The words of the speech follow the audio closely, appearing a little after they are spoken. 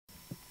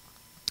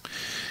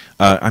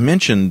I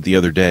mentioned the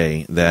other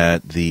day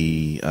that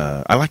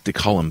I like to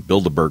call him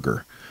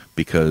Bilderberger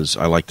because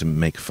I like to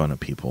make fun of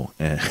people,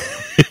 and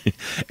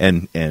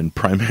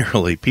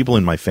primarily people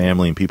in my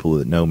family and people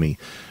that know me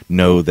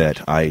know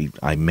that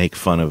I make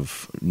fun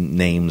of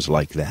names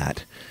like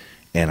that,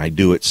 and I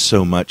do it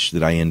so much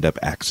that I end up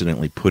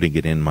accidentally putting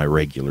it in my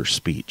regular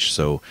speech.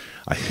 So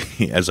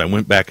as I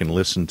went back and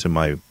listened to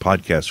my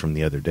podcast from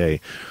the other day,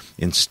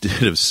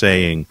 instead of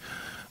saying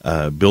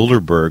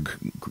Bilderberg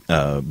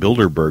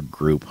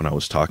group when I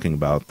was talking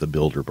about the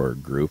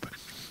Bilderberg group,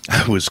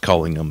 I was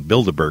calling them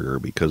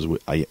Bilderberger because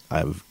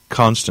I've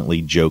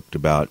constantly joked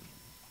about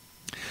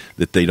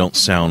that they don't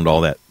sound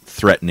all that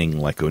threatening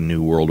like a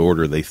New World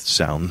Order. They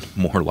sound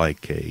more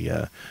like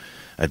a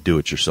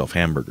do-it-yourself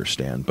hamburger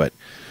stand. But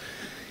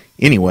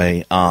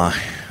anyway,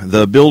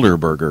 the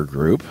Bilderberger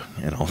group,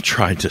 and I'll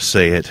try to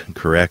say it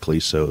correctly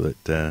so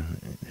that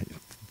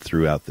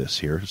throughout this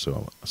here,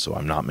 so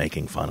I'm not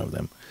making fun of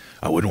them.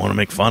 I wouldn't want to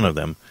make fun of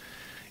them.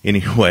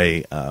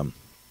 Anyway,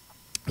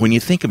 when you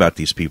think about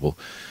these people,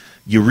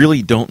 you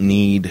really don't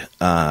need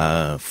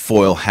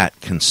foil hat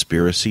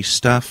conspiracy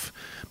stuff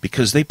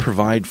because they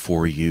provide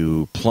for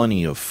you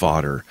plenty of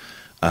fodder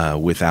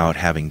without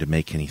having to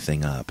make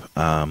anything up.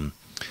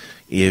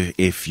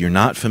 If you're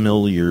not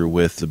familiar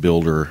with the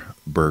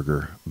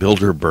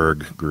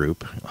Bilderberg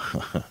group,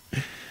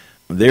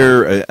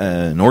 they're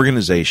an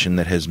organization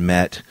that has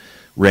met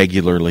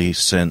regularly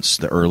since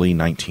the early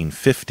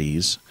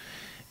 1950s,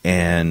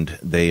 and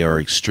they are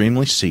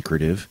extremely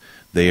secretive.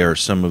 They are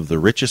some of the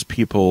richest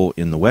people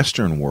in the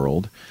Western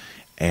world,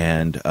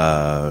 and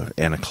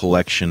a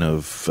collection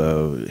of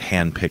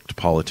hand-picked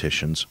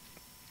politicians.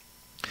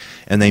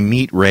 And they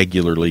meet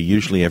regularly,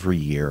 usually every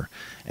year,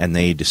 and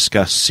they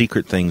discuss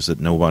secret things that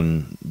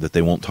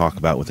they won't talk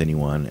about with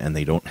anyone, and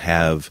they don't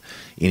have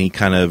any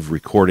kind of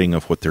recording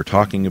of what they're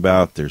talking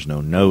about. There's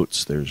no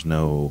notes. There's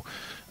no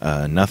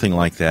nothing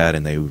like that,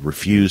 and they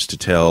refuse to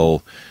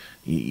tell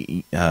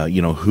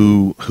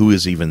who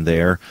is even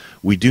there.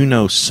 We do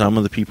know some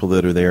of the people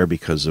that are there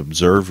because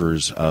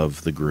observers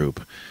of the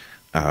group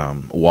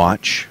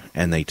watch,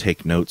 and they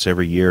take notes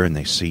every year, and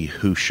they see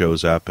who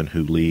shows up and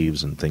who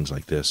leaves and things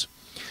like this.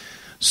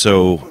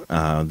 So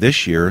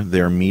this year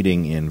they're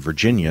meeting in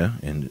Virginia,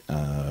 and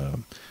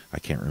I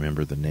can't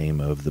remember the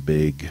name of the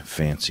big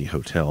fancy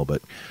hotel,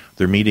 but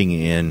they're meeting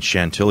in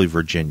Chantilly,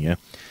 Virginia,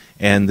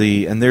 and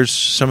there's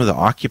some of the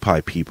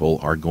Occupy people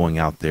are going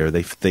out there.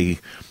 They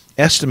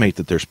estimate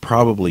that there's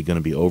probably going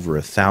to be over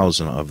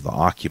 1,000 of the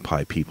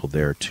Occupy people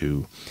there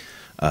to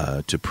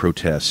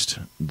protest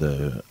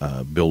the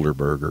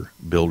Bilderberg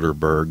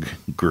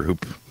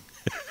group.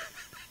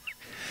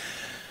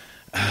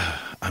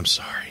 I'm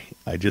sorry.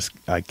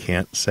 I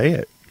can't say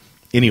it.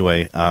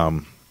 Anyway,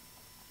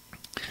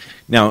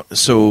 now,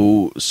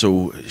 so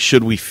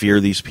should we fear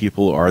these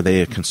people? Are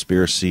they a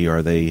conspiracy?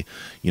 Are they,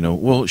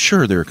 well,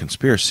 sure, they're a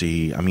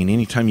conspiracy. I mean,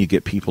 anytime you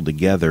get people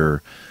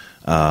together,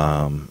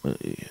 anytime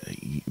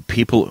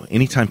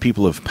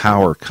people of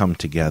power come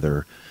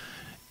together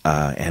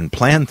and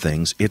plan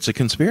things, it's a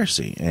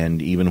conspiracy.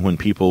 And even when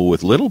people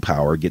with little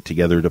power get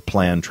together to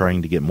plan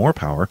trying to get more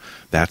power,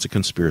 that's a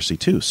conspiracy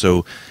too.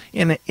 So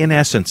in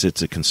essence,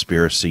 it's a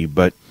conspiracy,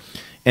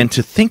 and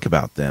to think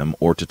about them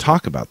or to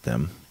talk about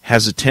them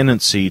has a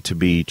tendency to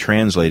be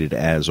translated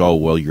as, oh,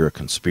 well, you're a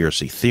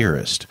conspiracy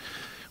theorist.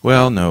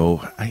 Well,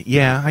 no,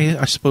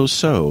 I suppose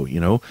so,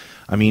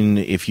 I mean,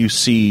 if you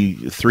see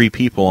three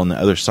people on the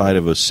other side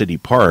of a city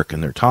park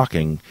and they're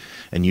talking,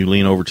 and you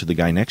lean over to the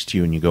guy next to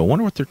you and you go, I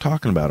wonder what they're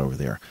talking about over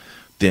there,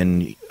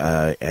 then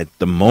at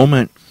the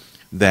moment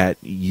that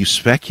you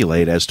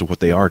speculate as to what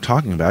they are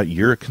talking about,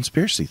 you're a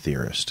conspiracy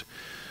theorist.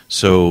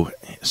 So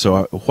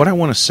what I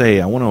want to say,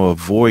 I want to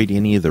avoid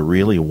any of the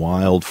really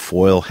wild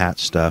foil hat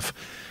stuff,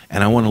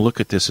 and I want to look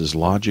at this as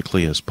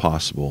logically as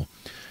possible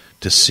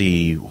to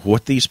see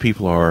what these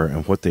people are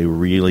and what they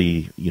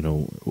really,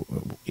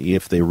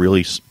 if they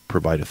really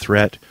provide a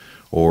threat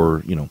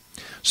or,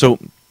 So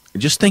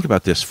just think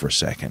about this for a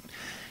second.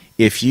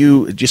 If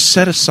you just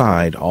set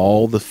aside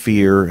all the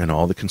fear and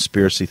all the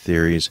conspiracy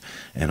theories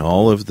and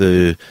all of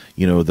the,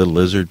 the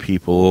lizard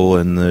people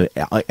and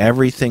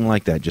everything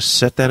like that, just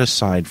set that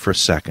aside for a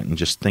second and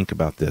just think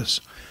about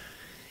this.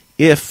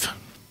 If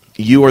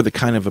you are the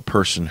kind of a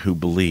person who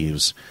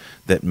believes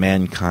that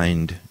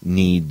mankind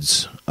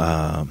needs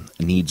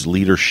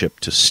leadership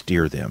to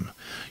steer them,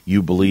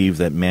 you believe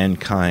that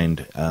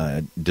mankind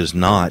does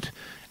not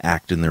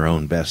act in their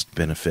own best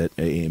benefit,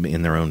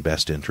 in their own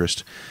best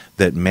interest,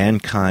 that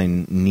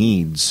mankind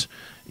needs,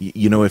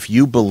 if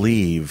you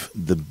believe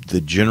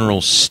the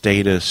general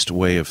statist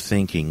way of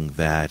thinking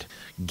that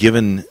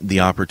given the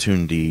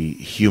opportunity,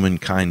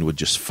 humankind would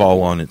just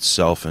fall on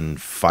itself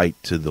and fight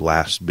to the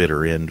last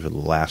bitter end, to the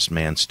last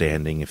man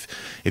standing.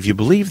 If you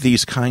believe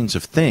these kinds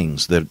of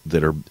things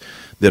that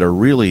are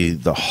really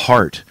the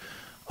heart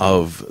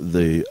of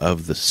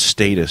the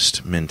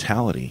statist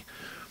mentality,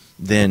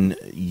 then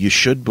you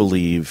should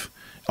believe.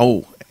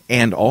 Oh,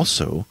 and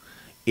also,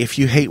 if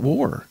you hate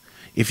war,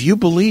 if you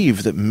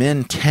believe that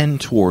men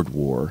tend toward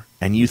war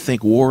and you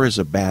think war is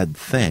a bad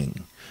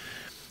thing,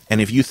 And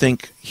if you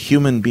think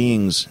human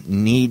beings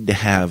need to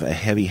have a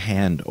heavy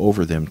hand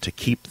over them to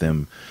keep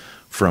them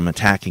from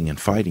attacking and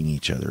fighting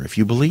each other, if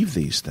you believe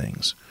these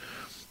things,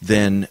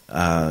 then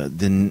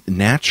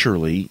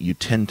naturally you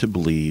tend to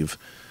believe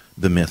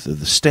the myth of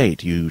the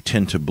state. You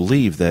tend to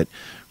believe that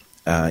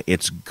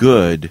it's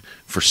good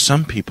for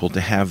some people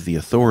to have the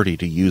authority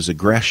to use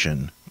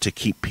aggression to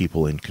keep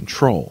people in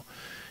control,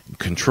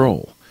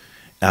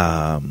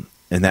 and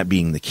that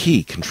being the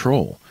key,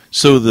 control.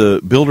 So the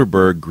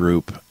Bilderberg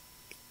group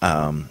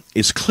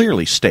is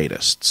clearly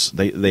statists.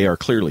 They are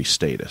clearly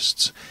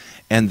statists,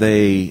 and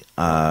they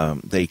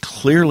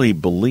clearly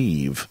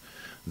believe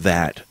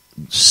that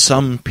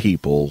some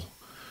people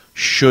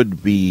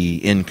should be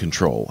in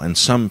control and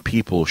some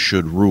people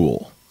should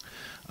rule.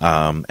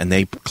 And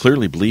they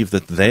clearly believe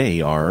that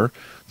they are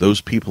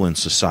those people in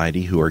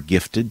society who are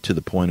gifted to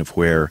the point of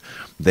where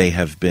they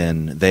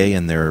and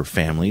their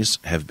families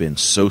have been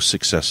so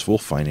successful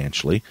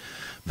financially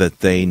that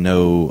they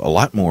know a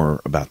lot more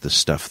about this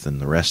stuff than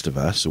the rest of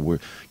us. So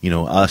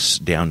us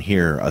down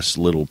here, us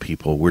little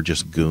people, we're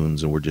just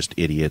goons and we're just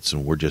idiots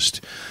and we're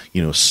just,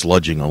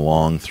 sludging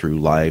along through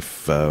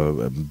life,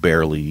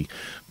 barely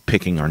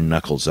picking our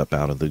knuckles up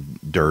out of the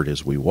dirt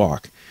as we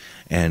walk.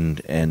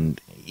 And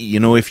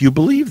if you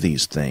believe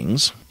these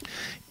things,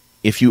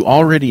 if you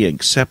already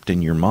accept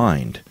in your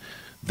mind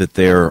that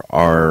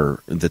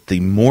that the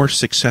more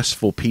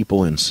successful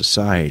people in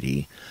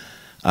society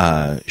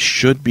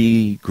should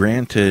be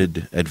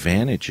granted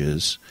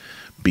advantages,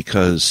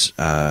 because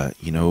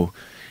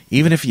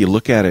even if you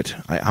look at it,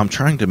 I'm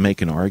trying to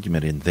make an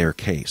argument in their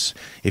case.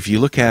 If you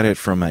look at it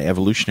from an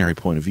evolutionary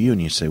point of view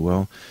and you say,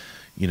 well,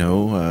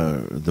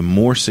 the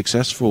more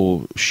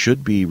successful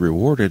should be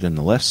rewarded and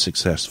the less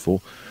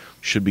successful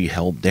should be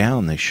held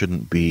down. They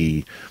shouldn't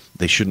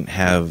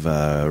have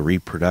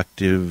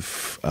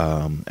reproductive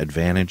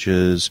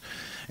advantages,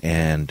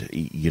 and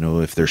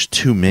if there's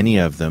too many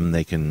of them,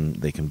 they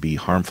can be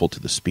harmful to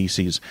the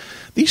species.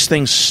 These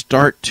things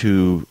start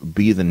to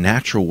be the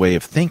natural way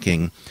of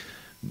thinking.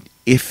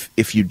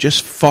 If you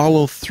just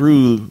follow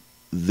through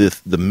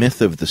the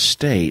myth of the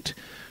state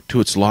to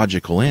its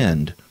logical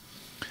end,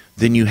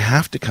 then you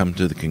have to come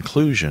to the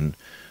conclusion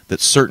that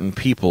certain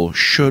people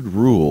should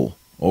rule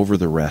over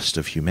the rest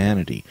of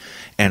humanity,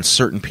 and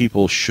certain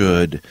people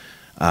should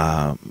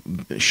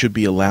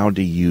be allowed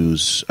to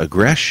use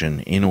aggression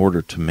in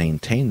order to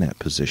maintain that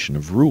position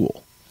of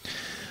rule.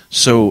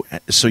 So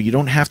you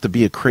don't have to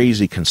be a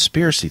crazy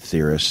conspiracy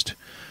theorist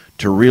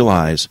to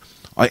realize,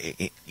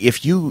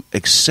 if you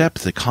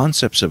accept the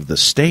concepts of the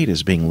state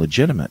as being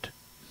legitimate,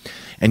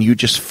 and you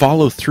just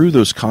follow through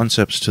those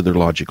concepts to their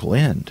logical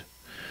end,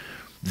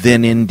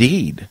 then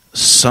indeed,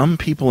 some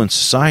people in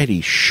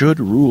society should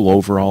rule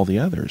over all the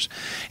others.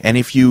 And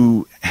if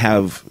you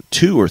have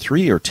 2 or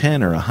 3 or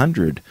 10 or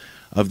 100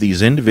 of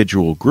these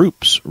individual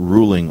groups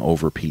ruling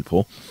over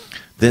people,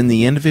 then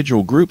the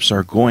individual groups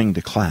are going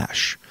to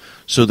clash.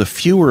 So the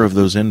fewer of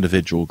those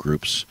individual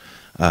groups,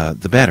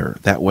 the better.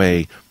 That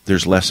way,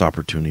 there's less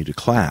opportunity to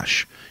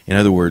clash. In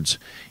other words,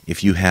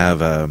 if you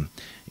have a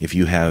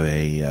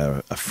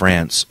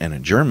France and a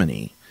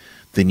Germany,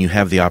 then you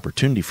have the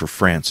opportunity for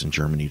France and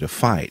Germany to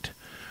fight.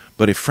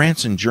 But if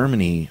France and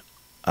Germany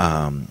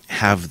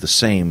have the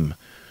same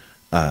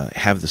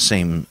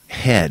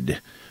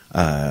head,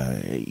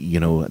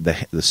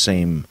 the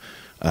same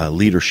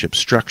leadership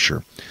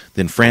structure,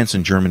 then France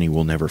and Germany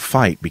will never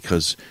fight,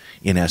 because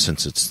in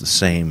essence it's the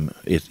same.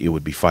 It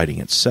would be fighting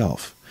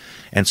itself.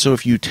 And so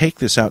if you take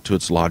this out to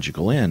its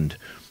logical end,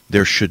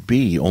 there should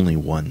be only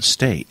one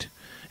state,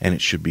 and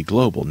it should be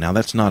global. Now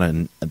that's not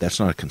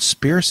a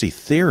conspiracy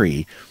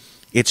theory.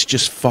 It's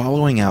just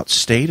following out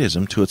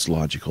statism to its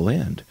logical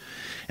end.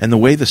 And the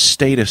way the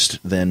statist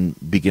then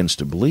begins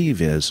to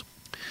believe is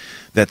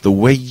that the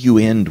way you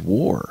end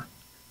war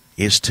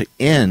is to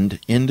end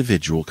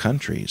individual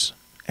countries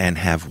and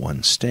have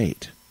one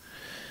state.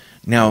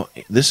 Now,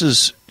 this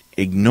is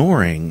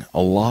ignoring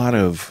a lot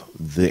of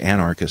the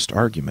anarchist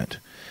argument.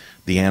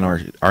 The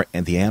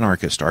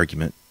anarchist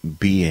argument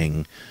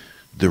being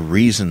the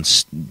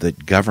reasons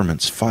that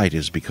governments fight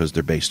is because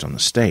they're based on the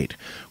state.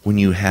 When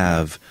you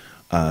have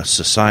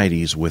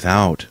societies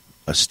without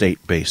a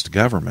state-based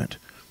government,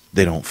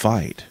 they don't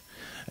fight.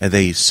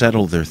 They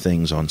settle their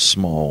things on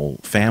small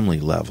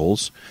family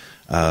levels,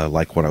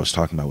 like what I was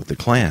talking about with the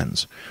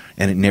clans,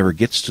 and it never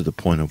gets to the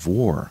point of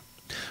war.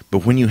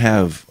 But when you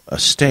have a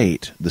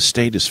state, the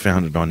state is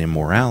founded on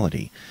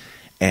immorality,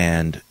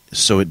 and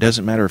so it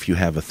doesn't matter if you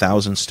have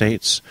 1,000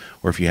 states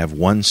or if you have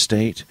one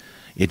state.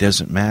 It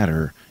doesn't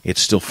matter.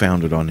 It's still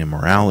founded on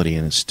immorality,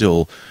 and it's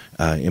still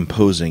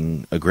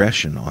imposing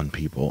aggression on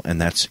people, and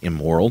that's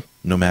immoral,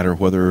 no matter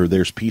whether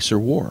there's peace or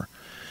war.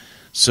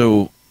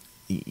 So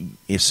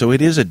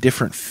it is a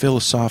different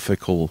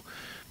philosophical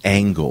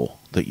angle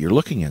that you're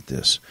looking at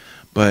this.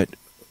 But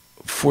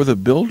for the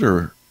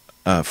Bilderberg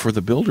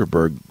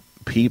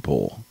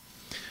people,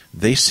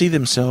 they see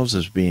themselves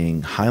as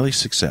being highly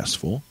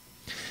successful,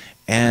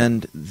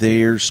 and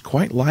there's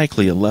quite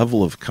likely a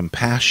level of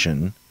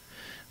compassion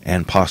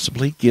and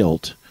possibly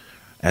guilt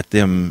at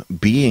them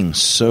being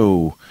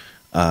so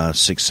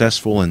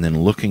successful and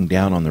then looking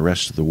down on the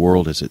rest of the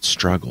world as it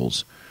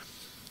struggles.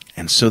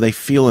 And so they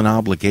feel an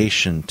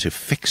obligation to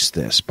fix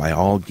this by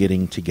all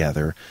getting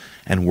together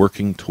and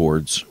working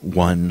towards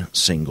one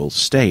single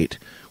state,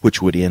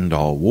 which would end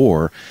all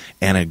war,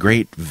 and a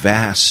great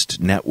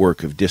vast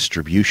network of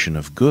distribution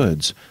of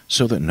goods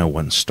so that no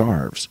one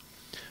starves.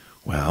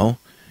 Well,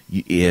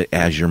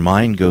 as your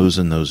mind goes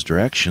in those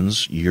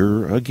directions,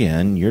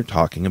 you're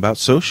talking about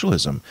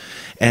socialism.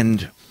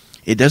 And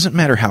it doesn't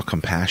matter how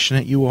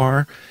compassionate you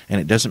are,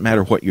 and it doesn't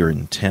matter what your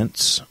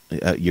intent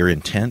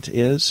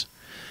is.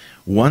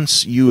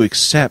 Once you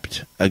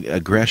accept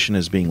aggression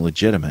as being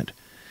legitimate,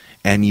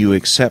 and you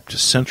accept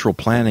central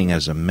planning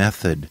as a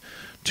method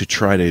to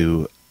try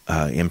to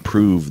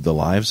improve the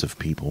lives of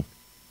people,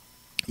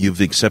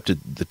 you've accepted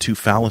the two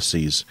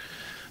fallacies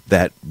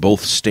that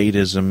both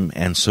statism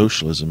and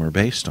socialism are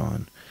based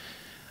on.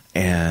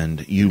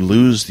 And you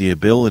lose the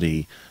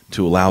ability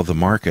to allow the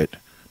market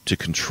to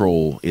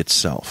control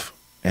itself.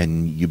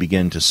 And you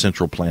begin to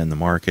central plan the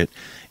market,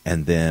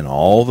 and then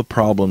all the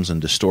problems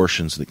and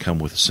distortions that come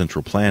with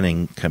central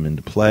planning come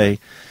into play,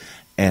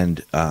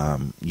 and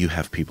you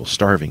have people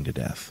starving to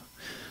death.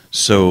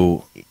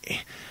 So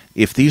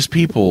if these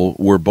people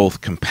were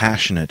both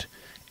compassionate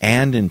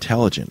and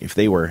intelligent, if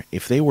they were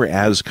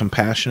as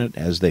compassionate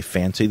as they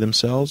fancy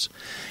themselves,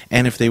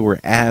 and if they were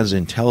as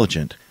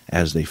intelligent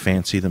as they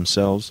fancy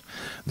themselves,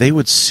 they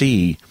would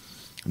see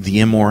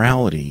the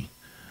immorality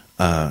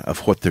of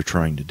what they're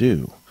trying to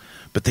do.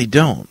 But they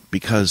don't,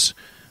 because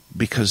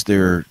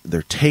they're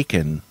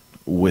taken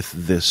with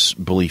this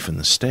belief in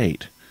the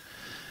state.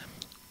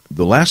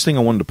 The last thing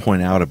I wanted to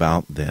point out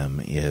about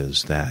them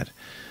is that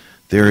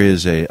there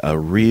is a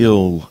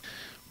real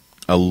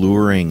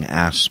alluring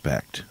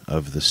aspect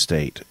of the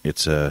state.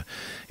 It's an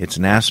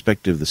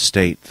aspect of the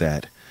state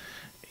that,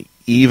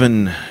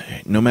 even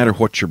no matter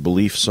what your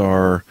beliefs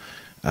are,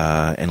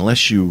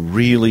 unless you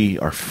really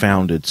are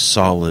founded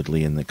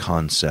solidly in the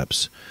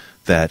concepts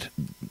that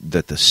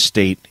the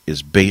state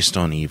is based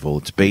on evil,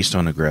 it's based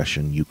on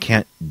aggression, you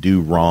can't do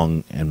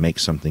wrong and make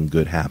something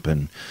good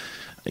happen.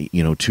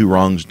 Two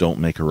wrongs don't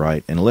make a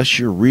right. Unless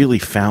you're really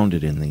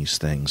founded in these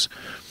things,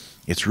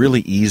 it's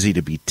really easy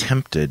to be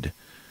tempted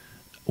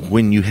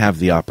when you have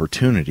the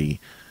opportunity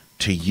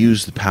to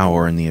use the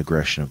power and the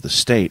aggression of the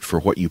state for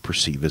what you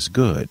perceive as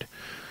good.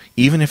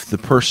 Even if the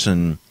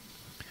person,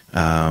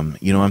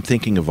 I'm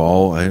thinking of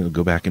I'll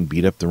go back and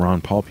beat up the Ron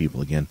Paul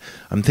people again.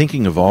 I'm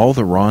thinking of all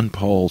the Ron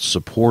Paul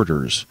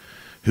supporters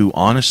who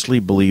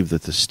honestly believe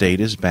that the state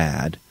is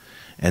bad,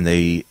 and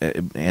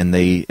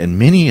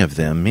many of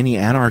them, many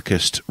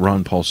anarchist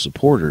Ron Paul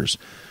supporters,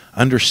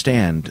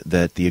 understand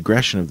that the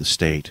aggression of the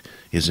state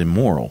is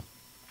immoral,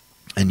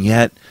 and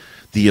yet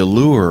the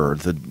allure,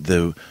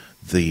 the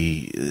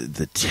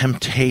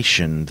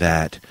temptation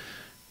that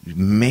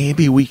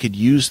maybe we could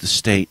use the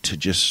state to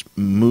just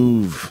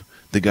move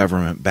the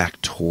government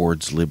back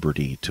towards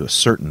liberty to a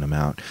certain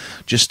amount,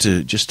 just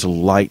to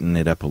lighten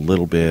it up a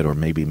little bit, or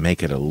maybe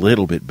make it a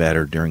little bit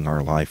better during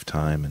our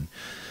lifetime.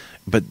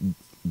 But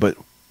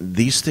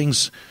these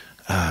things,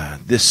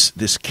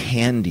 this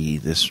candy,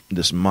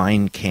 this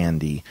mind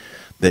candy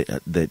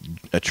that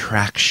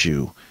attracts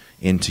you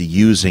into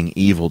using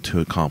evil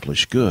to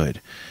accomplish good,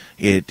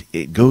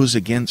 it goes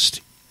against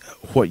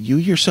what you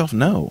yourself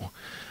know.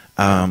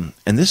 And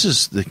this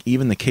is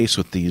even the case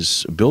with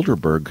these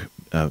Bilderberg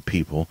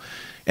people.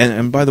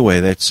 And by the way,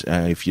 that's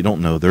if you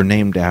don't know, they're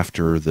named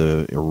after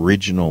the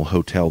original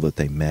hotel that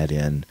they met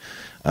in.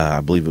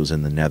 I believe it was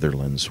in the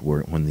Netherlands,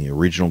 when the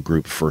original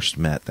group first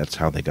met. That's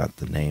how they got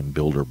the name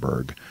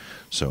Bilderberg.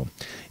 So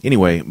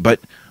anyway, but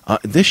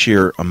this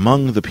year,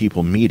 among the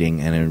people meeting,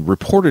 and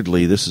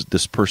reportedly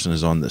this person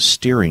is on the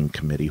steering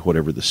committee,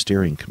 whatever the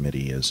steering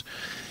committee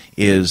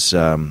is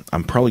I'm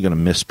probably going to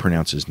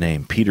mispronounce his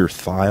name, Peter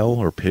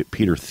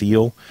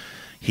Thiel.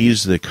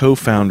 He's the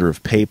co-founder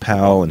of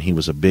PayPal, and he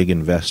was a big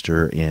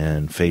investor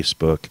in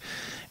Facebook.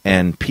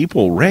 And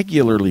people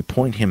regularly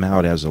point him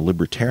out as a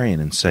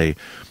libertarian and say,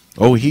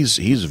 oh, he's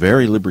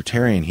very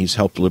libertarian. He's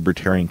helped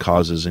libertarian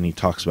causes, and he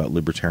talks about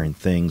libertarian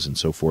things and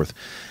so forth.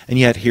 And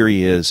yet here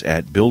he is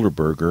at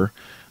Bilderberger,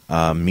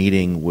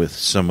 meeting with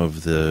some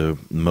of the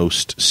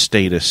most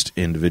statist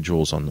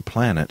individuals on the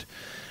planet.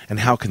 And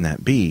how can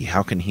that be?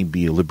 How can he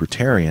be a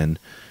libertarian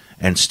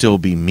and still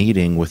be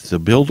meeting with the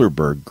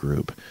Bilderberg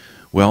group?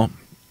 Well,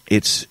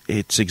 it's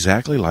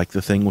exactly like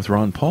the thing with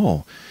Ron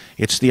Paul.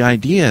 It's the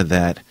idea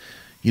that,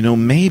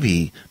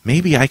 maybe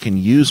I can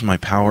use my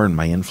power and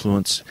my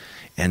influence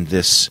and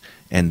this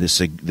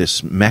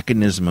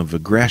mechanism of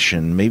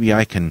aggression. Maybe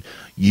I can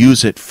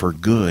use it for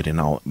good,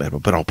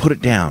 but I'll put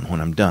it down when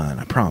I'm done.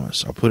 I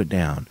promise, I'll put it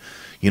down.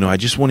 I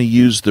just want to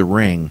use the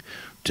ring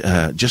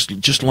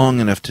just long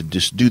enough to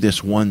just do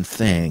this one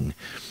thing,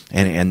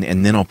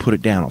 and then I'll put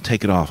it down. I'll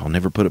take it off. I'll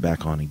never put it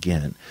back on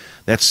again.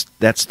 That's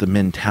the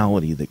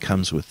mentality that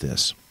comes with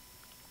this,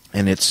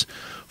 and it's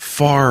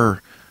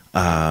far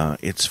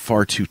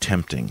too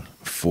tempting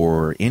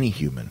for any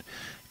human.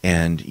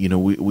 And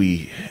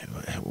we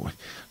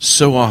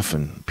so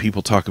often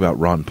people talk about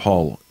Ron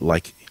Paul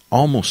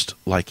almost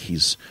like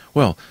he's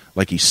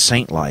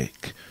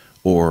saint-like,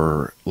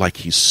 or like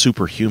he's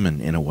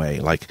superhuman in a way,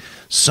 like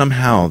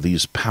somehow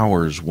these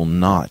powers will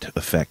not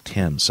affect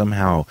him.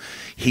 Somehow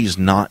he's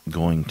not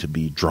going to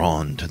be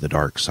drawn to the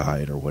dark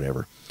side or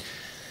whatever.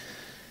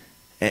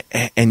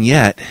 And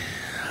yet,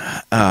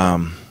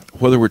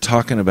 whether we're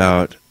talking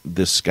about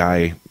this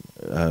guy,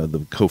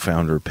 the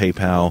co-founder of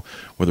PayPal,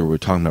 whether we're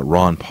talking about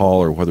Ron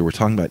Paul, or whether we're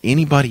talking about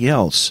anybody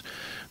else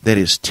that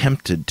is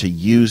tempted to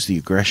use the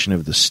aggression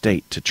of the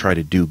state to try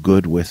to do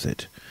good with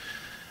it,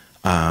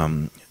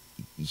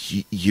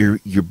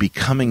 you're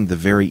becoming the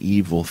very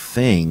evil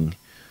thing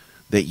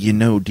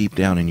that deep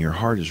down in your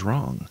heart is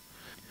wrong.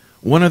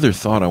 One other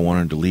thought I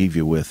wanted to leave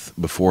you with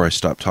before I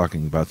stop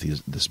talking about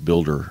this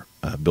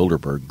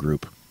Bilderberg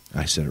group.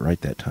 I said it right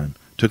that time.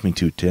 It took me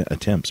 2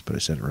 attempts, but I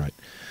said it right.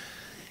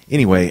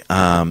 Anyway,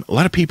 a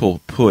lot of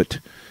people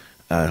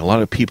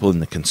in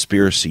the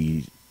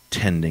conspiracy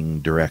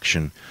tending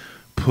direction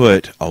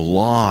put a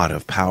lot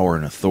of power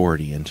and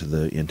authority into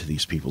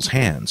these people's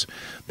hands.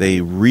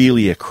 They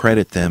really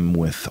accredit them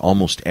with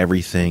almost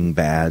everything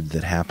bad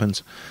that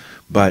happens.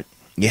 But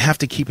you have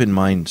to keep in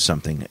mind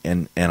something,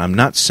 and I'm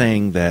not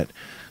saying that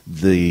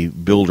the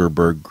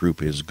Bilderberg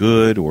group is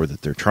good, or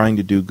that they're trying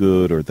to do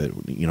good, or that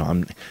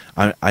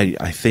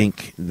I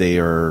think they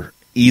are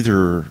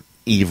either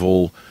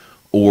evil,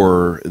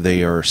 or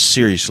they are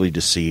seriously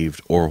deceived,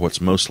 or what's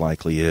most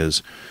likely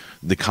is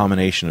the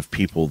combination of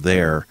people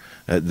there.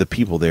 The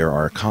people there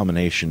are a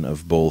combination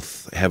of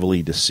both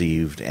heavily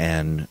deceived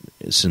and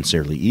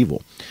sincerely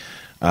evil.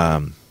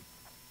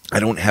 I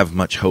don't have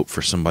much hope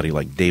for somebody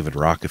like David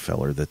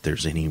Rockefeller that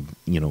there's any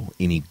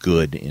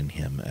good in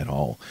him at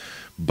all.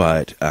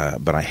 But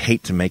I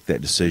hate to make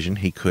that decision.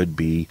 He could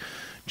be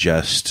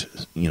just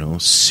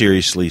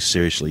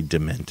seriously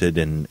demented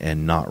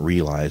and not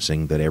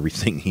realizing that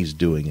everything he's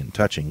doing and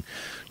touching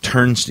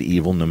turns to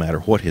evil, no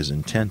matter what his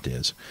intent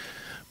is.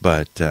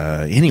 But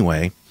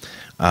anyway,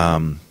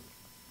 the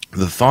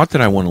thought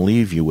that I want to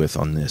leave you with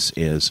on this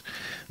is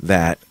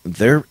that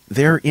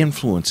their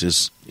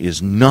influence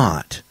is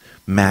not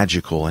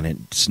magical, and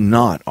it's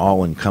not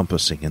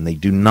all-encompassing, and they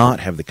do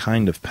not have the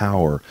kind of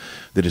power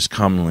that is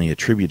commonly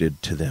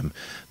attributed to them.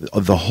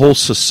 The whole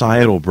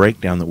societal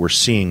breakdown that we're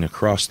seeing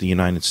across the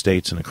United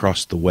States and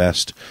across the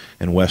West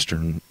and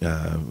Western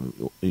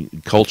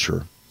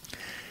culture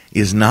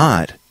is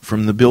not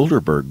from the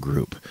Bilderberg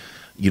group.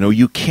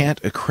 You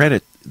can't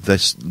accredit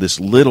this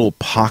little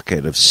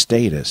pocket of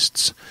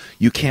statists.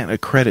 You can't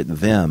accredit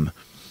them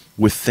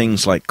with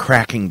things like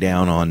cracking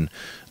down on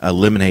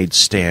lemonade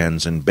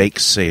stands and bake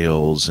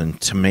sales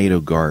and tomato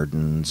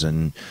gardens,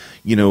 and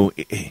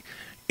they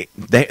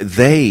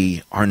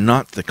are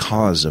not the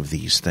cause of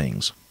these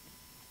things.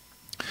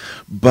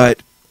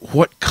 But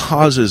what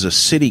causes a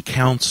city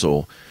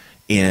council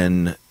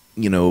in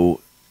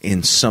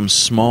some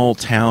small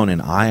town in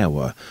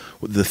Iowa,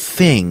 the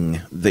thing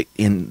that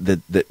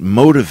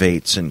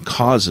motivates and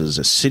causes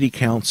a city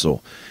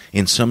council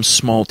in some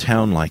small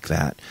town like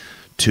that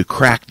to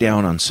crack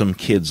down on some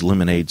kid's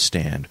lemonade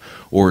stand,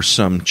 or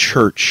some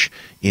church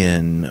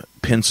in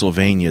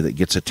Pennsylvania that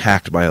gets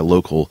attacked by a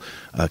local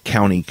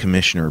county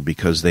commissioner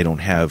because they don't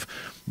have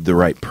the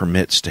right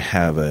permits to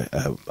have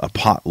a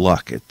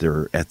potluck at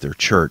their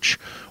church,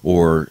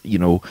 or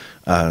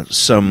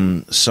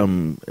some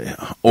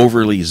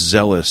overly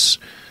zealous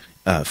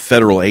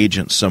federal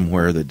agent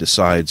somewhere that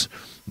decides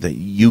that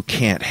you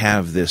can't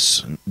have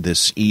this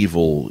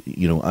evil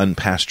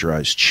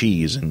unpasteurized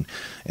cheese,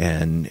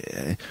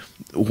 and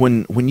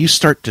when you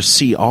start to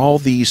see all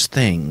these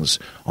things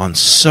on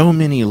so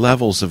many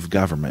levels of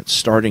government,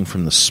 starting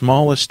from the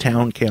smallest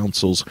town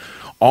councils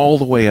all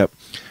the way up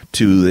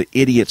to the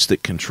idiots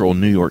that control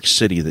New York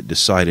City that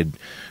decided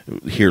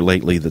here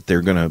lately that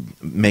they're going to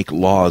make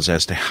laws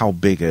as to how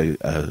big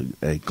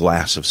a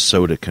glass of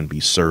soda can be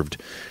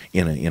served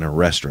in a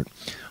restaurant.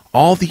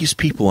 All these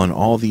people on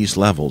all these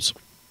levels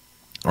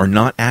are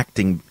not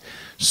acting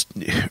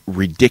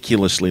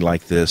ridiculously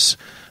like this,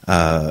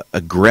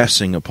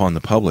 aggressing upon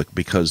the public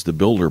because the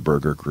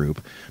Bilderberger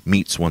group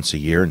meets once a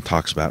year and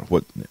talks about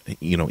what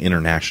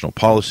international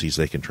policies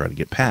they can try to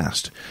get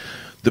passed.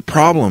 The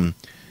problem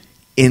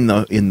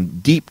in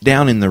deep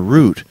down in the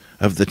root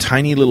of the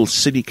tiny little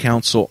city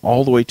council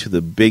all the way to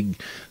the big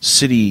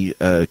city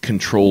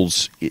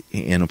controls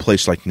in a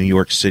place like New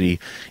York City,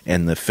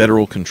 and the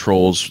federal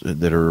controls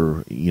that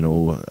are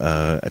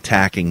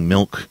attacking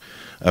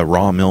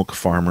raw milk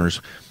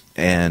farmers,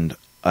 and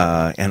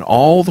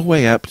all the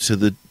way up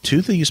to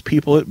these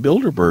people at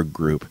Bilderberg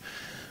Group.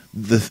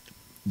 The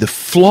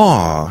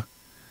flaw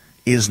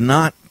is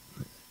not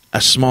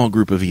a small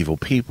group of evil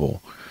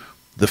people.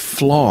 The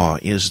flaw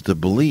is the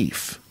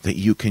belief that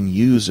you can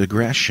use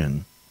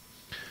aggression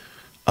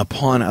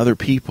upon other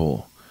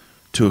people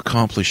to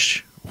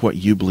accomplish what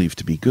you believe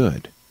to be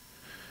good.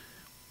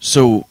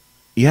 So,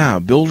 yeah,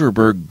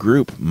 Bilderberg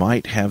Group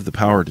might have the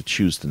power to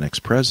choose the next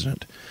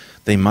president.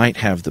 They might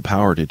have the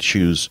power to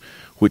choose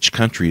which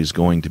country is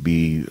going to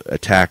be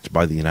attacked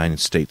by the United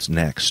States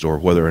next, or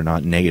whether or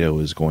not NATO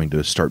is going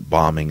to start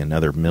bombing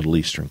another Middle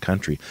Eastern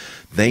country.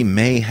 They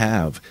may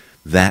have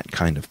that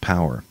kind of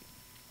power,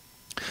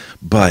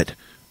 but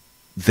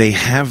they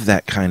have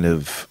that kind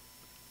of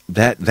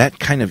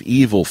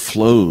evil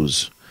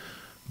flows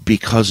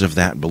because of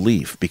that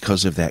belief,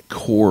 because of that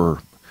core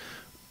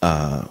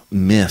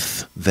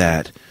myth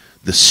that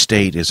the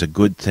state is a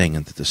good thing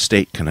and that the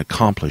state can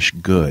accomplish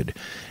good,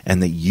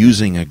 and that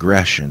using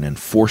aggression and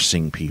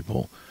forcing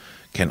people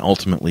can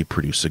ultimately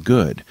produce a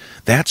good.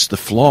 That's the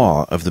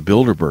flaw of the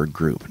Bilderberg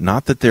group.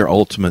 Not that they're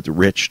ultimate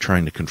rich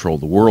trying to control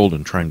the world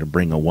and trying to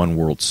bring a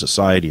one-world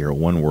society or a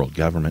one-world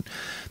government.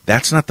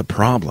 That's not the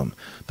problem.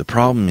 The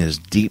problem is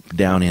deep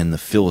down in the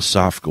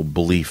philosophical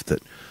belief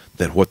that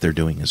what they're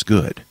doing is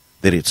good,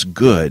 that it's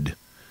good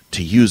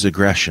to use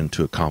aggression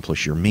to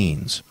accomplish your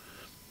means.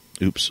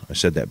 Oops, I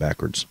said that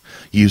backwards.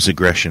 Use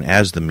aggression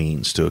as the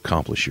means to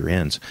accomplish your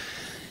ends.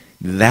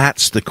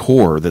 That's the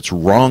core that's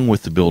wrong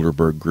with the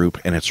Bilderberg group,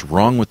 and it's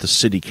wrong with the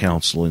city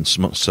council in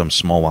some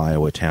small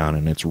Iowa town,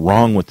 and it's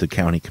wrong with the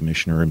county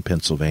commissioner in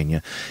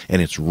Pennsylvania,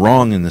 and it's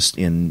wrong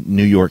in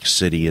New York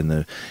City in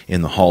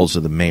the halls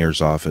of the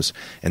mayor's office,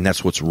 and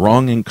that's what's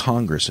wrong in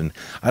Congress. And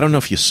I don't know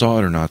if you saw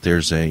it or not.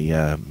 There's a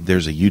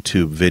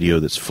YouTube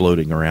video that's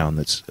floating around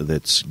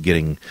that's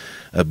getting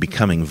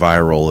becoming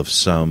viral of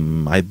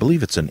some. I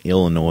believe it's an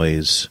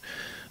Illinois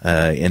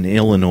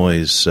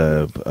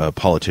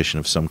politician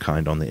of some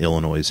kind on the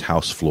Illinois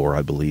House floor,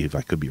 I believe.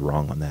 I could be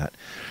wrong on that.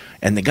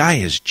 And the guy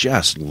is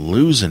just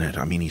losing it.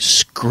 I mean,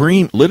 he's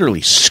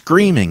literally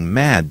screaming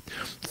mad,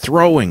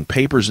 throwing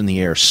papers in the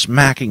air,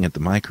 smacking at the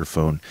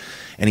microphone,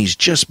 and he's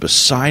just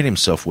beside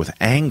himself with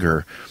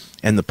anger.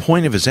 And the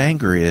point of his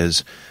anger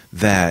is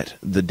that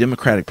the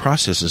democratic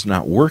process is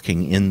not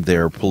working in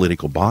their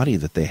political body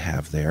that they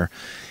have there,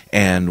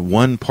 and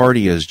one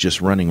party is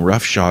just running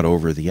roughshod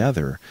over the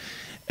other.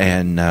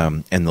 And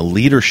the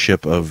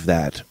leadership of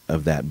that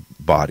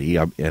body,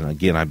 and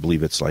again, I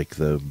believe it's like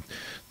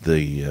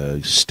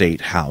the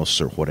state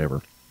house or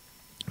whatever.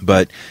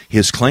 But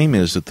his claim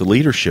is that the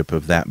leadership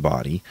of that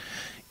body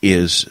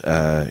is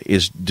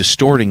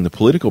distorting the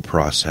political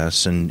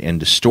process and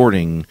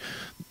distorting,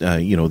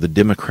 the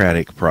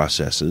democratic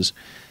processes,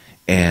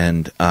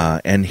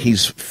 and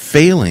he's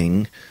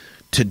failing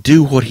to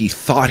do what he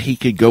thought he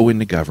could go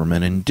into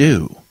government and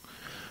do,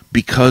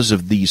 because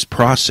of these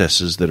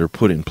processes that are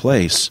put in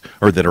place,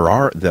 or that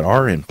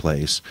are in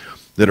place,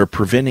 that are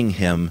preventing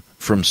him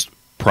from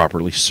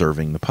properly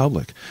serving the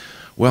public.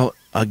 Well,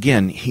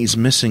 again, he's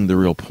missing the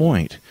real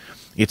point.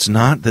 It's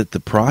not that the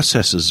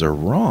processes are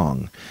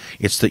wrong.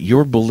 It's that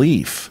your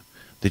belief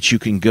that you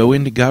can go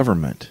into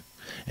government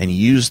and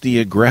use the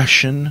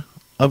aggression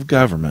of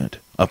government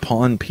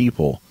upon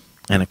people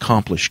and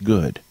accomplish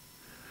good.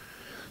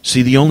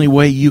 See, the only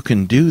way you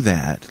can do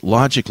that,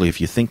 logically,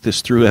 if you think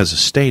this through as a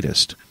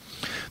statist,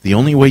 the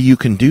only way you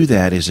can do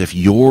that is if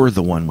you're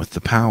the one with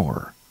the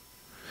power.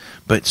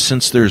 But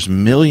since there's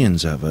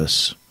millions of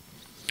us,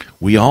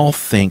 we all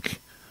think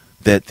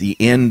that the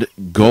end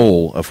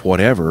goal of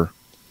whatever,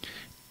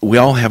 we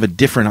all have a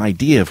different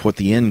idea of what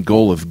the end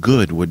goal of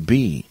good would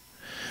be.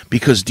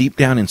 Because deep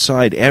down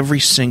inside every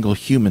single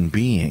human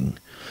being,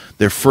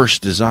 their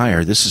first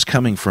desire, this is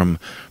coming from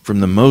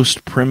the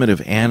most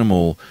primitive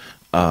animal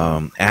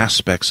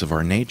aspects of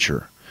our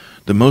nature.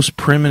 The most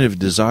primitive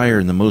desire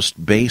and the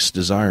most base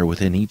desire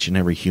within each and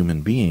every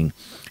human being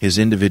is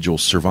individual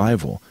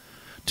survival,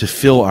 to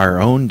fill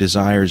our own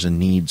desires and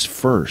needs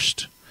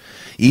first.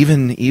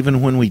 Even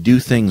when we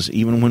do things,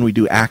 even when we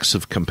do acts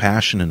of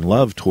compassion and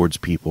love towards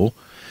people,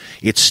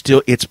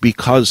 it's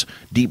because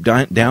deep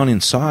down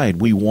inside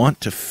we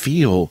want to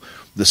feel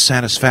the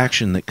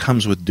satisfaction that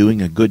comes with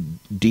doing a good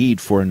deed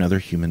for another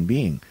human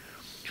being.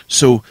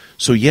 So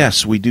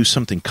yes, we do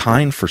something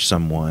kind for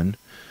someone,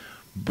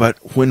 but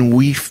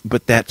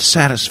that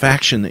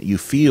satisfaction that you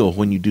feel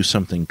when you do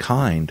something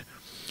kind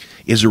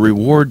is a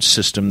reward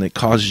system that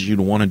causes you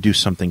to want to do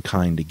something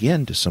kind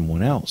again to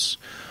someone else.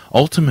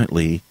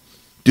 Ultimately,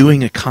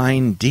 doing a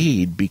kind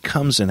deed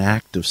becomes an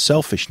act of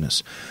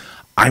selfishness.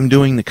 I'm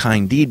doing the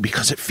kind deed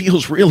because it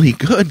feels really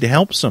good to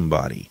help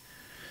somebody.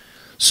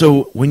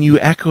 So when you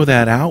echo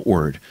that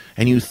outward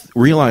and you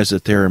realize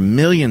that there are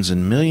millions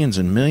and millions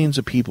and millions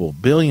of people,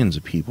 billions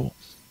of people,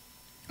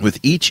 with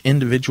each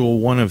individual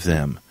one of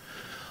them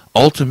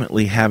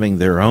ultimately having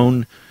their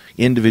own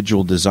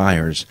individual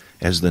desires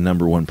as the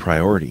number one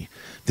priority,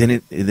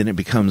 then it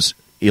becomes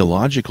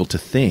illogical to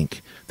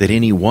think that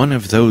any one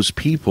of those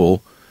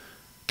people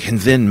can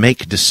then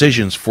make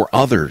decisions for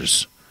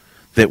others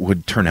that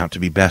would turn out to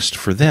be best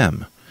for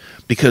them.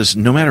 Because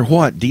no matter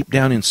what, deep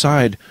down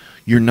inside,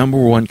 your number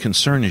one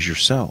concern is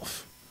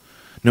yourself.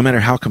 No matter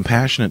how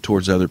compassionate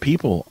towards other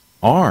people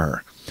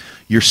are,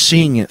 you're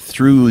seeing it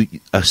through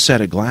a set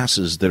of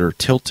glasses that are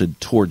tilted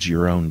towards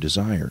your own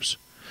desires.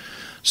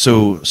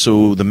 So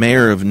the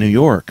mayor of New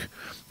York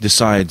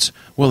decides,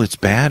 well, it's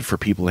bad for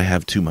people to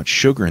have too much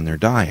sugar in their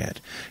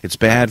diet. It's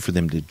bad for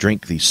them to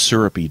drink these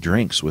syrupy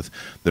drinks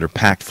that are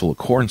packed full of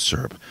corn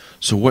syrup.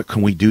 So what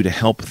can we do to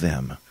help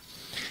them?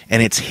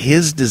 And it's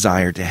his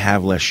desire to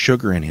have less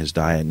sugar in his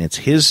diet, and it's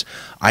his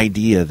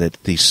idea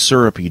that these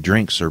syrupy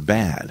drinks are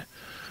bad.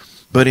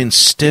 But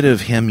instead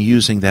of him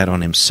using that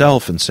on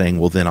himself and saying,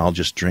 well, then I'll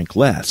just drink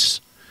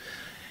less,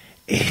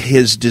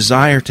 his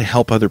desire to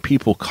help other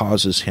people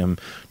causes him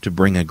to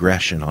bring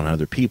aggression on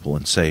other people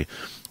and say,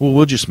 well,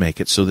 we'll just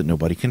make it so that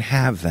nobody can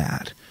have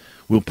that.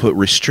 We'll put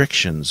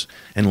restrictions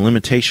and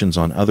limitations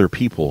on other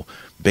people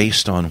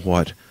based on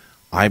what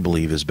I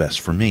believe is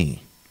best for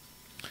me.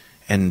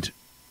 And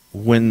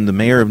when the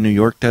mayor of New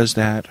York does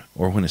that,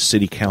 or when a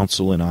city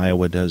council in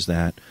Iowa does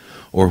that,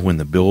 or when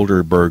the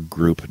Bilderberg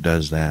group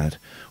does that,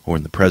 or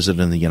when the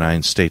President of the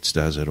United States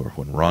does it, or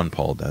when Ron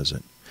Paul does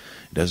it,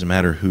 it doesn't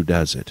matter who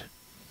does it.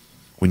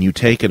 When you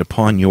take it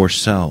upon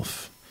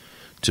yourself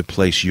to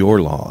place your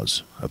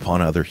laws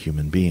upon other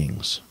human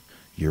beings,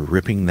 you're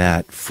ripping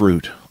that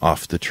fruit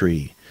off the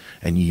tree,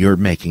 and you're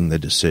making the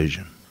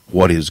decision,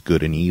 what is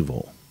good and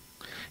evil.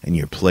 And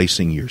you're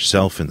placing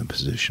yourself in the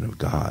position of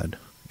God,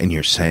 and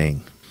you're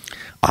saying,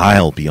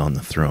 I'll be on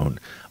the throne.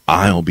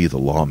 I'll be the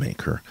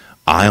lawmaker.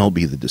 I'll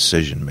be the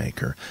decision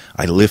maker.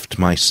 I lift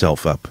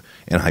myself up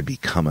and I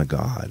become a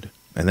God.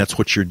 And that's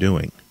what you're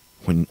doing.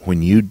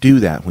 When you do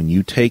that, when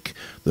you take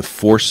the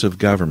force of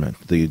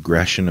government, the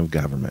aggression of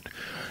government,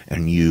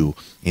 and you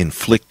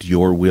inflict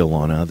your will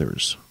on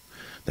others,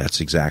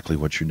 that's exactly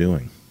what you're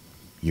doing.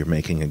 You're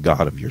making a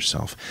god of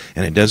yourself.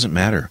 And it doesn't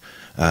matter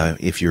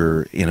if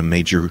you're in a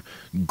major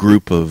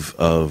group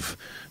of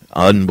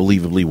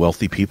unbelievably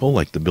wealthy people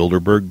like the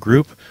Bilderberg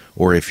group,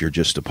 or if you're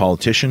just a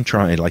politician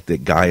trying, like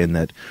that guy in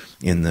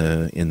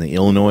the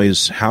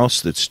Illinois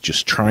House that's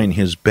just trying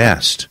his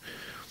best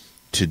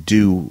to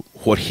do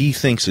what he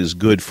thinks is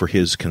good for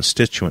his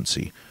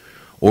constituency,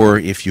 or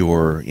if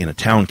you're in a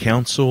town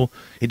council,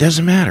 it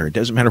doesn't matter. It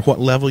doesn't matter what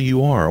level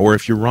you are, or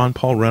if you're Ron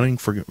Paul running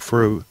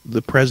for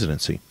the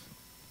presidency.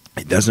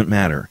 It doesn't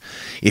matter.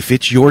 If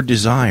it's your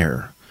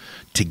desire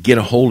to get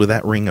a hold of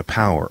that ring of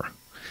power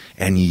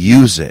and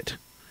use it,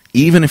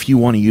 even if you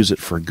want to use it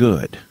for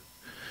good,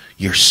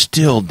 you're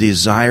still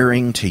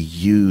desiring to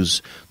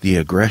use the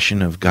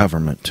aggression of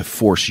government to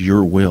force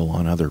your will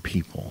on other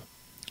people.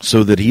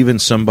 So that even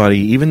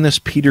this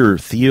Peter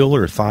Thiel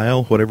or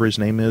Thiel, whatever his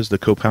name is, the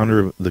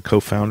co-founder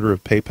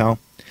of PayPal,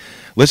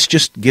 let's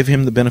just give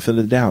him the benefit of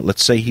the doubt.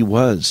 Let's say he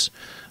was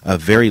a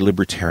very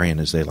libertarian,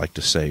 as they like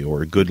to say,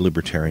 or a good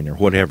libertarian, or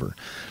whatever.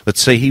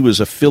 Let's say he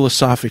was a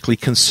philosophically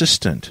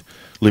consistent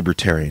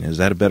libertarian. Is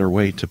that a better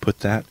way to put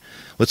that?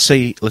 Let's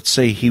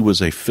say he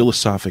was a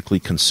philosophically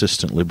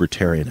consistent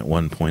libertarian at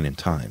one point in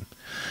time.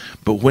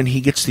 But when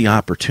he gets the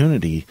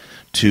opportunity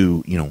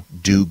to,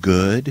 do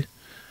good,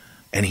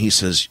 and he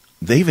says,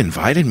 they've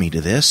invited me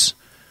to this,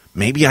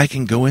 maybe I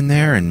can go in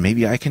there and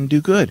maybe I can do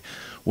good.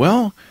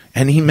 Well,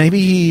 and maybe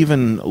he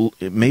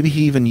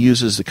even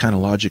uses the kind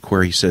of logic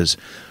where he says,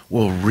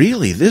 well,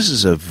 really, this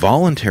is a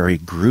voluntary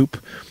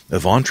group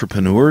of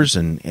entrepreneurs,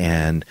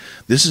 and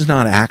this is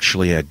not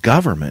actually a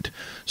government.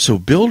 So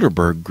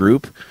Bilderberg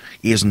Group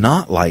is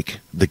not like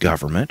the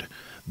government.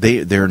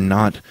 They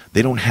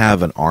don't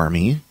have an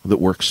army that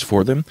works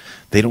for them.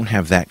 They don't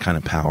have that kind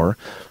of power.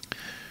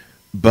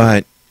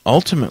 But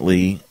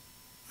ultimately,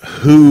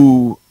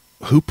 who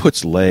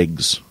puts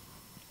legs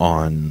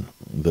on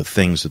the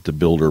things that the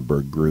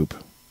Bilderberg Group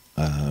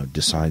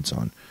decides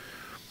on?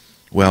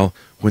 Well,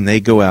 when they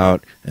go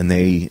out and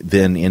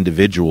then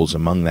individuals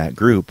among that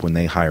group, when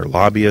they hire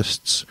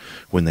lobbyists,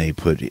 when they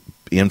put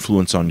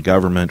influence on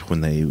government,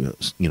 when they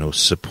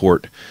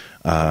support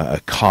a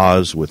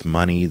cause with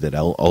money that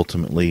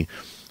ultimately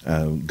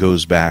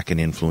goes back and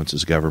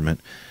influences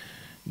government,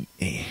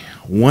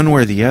 one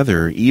way or the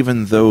other,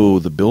 even though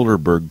the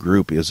Bilderberg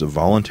Group is a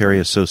voluntary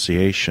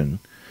association,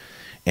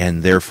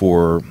 and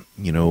therefore,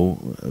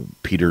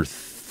 Peter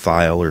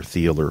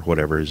Thiel or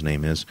whatever his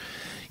name is,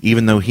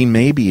 even though he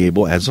may be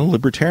able, as a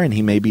libertarian,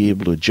 he may be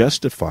able to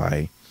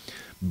justify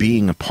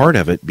being a part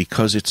of it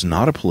because it's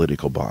not a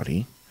political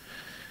body,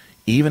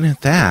 even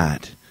at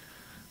that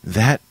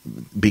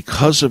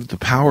because of the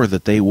power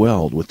that they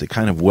wield with the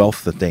kind of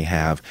wealth that they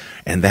have,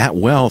 and that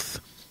wealth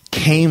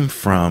came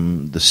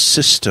from the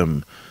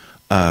system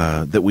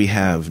that we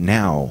have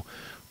now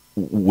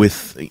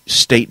with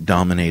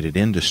state-dominated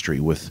industry,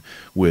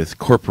 with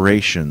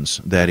corporations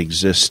that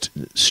exist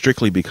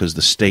strictly because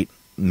the state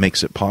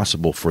makes it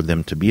possible for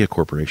them to be a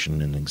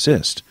corporation and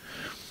exist.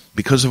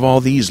 Because of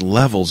all these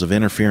levels of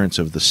interference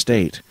of the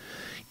state,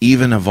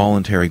 even a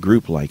voluntary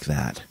group like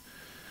that,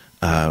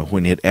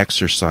 when it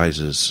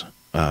exercises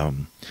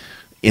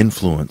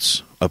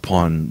influence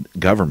upon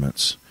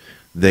governments,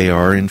 they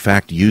are in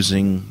fact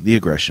using the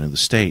aggression of the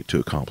state to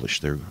accomplish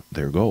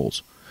their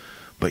goals.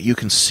 But you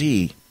can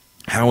see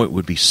how it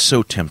would be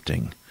so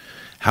tempting,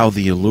 how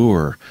the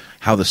allure,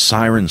 how the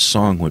siren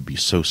song would be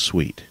so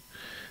sweet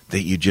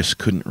that you just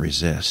couldn't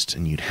resist,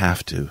 and you'd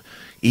have to.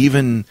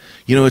 Even,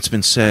 it's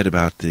been said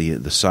about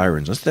the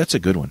sirens, that's a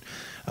good one.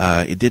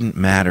 It didn't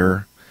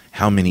matter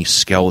how many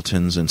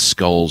skeletons and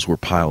skulls were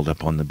piled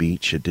up on the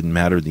beach. It didn't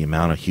matter the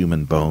amount of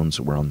human bones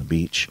that were on the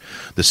beach.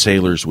 The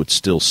sailors would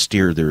still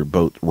steer their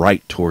boat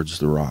right towards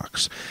the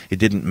rocks. It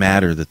didn't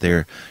matter that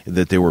there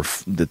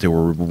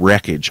were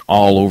wreckage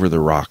all over the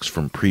rocks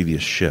from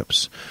previous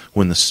ships.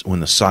 When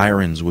the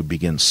sirens would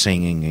begin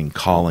singing and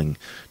calling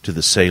to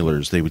the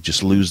sailors, they would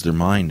just lose their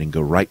mind and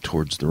go right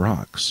towards the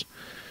rocks.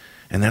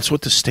 And that's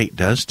what the state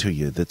does to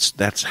you.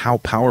 That's how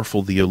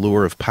powerful the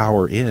allure of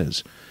power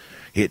is.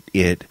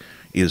 It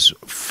is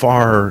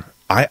far.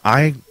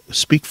 I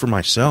speak for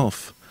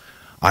myself.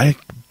 I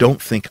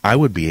don't think I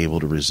would be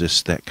able to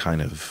resist that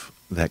kind of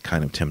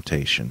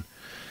temptation,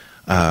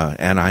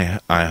 and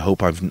I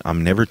hope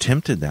I'm never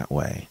tempted that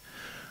way.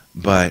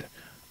 But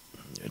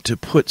to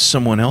put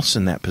someone else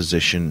in that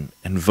position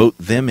and vote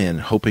them in,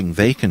 hoping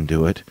they can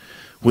do it,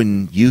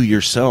 when you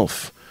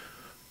yourself,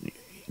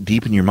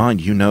 deep in your mind,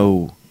 you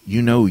know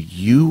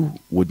you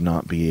would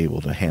not be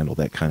able to handle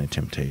that kind of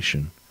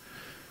temptation,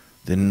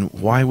 then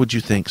why would you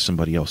think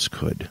somebody else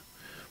could?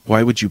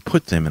 Why would you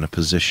put them in a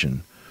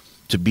position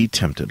to be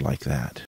tempted like that?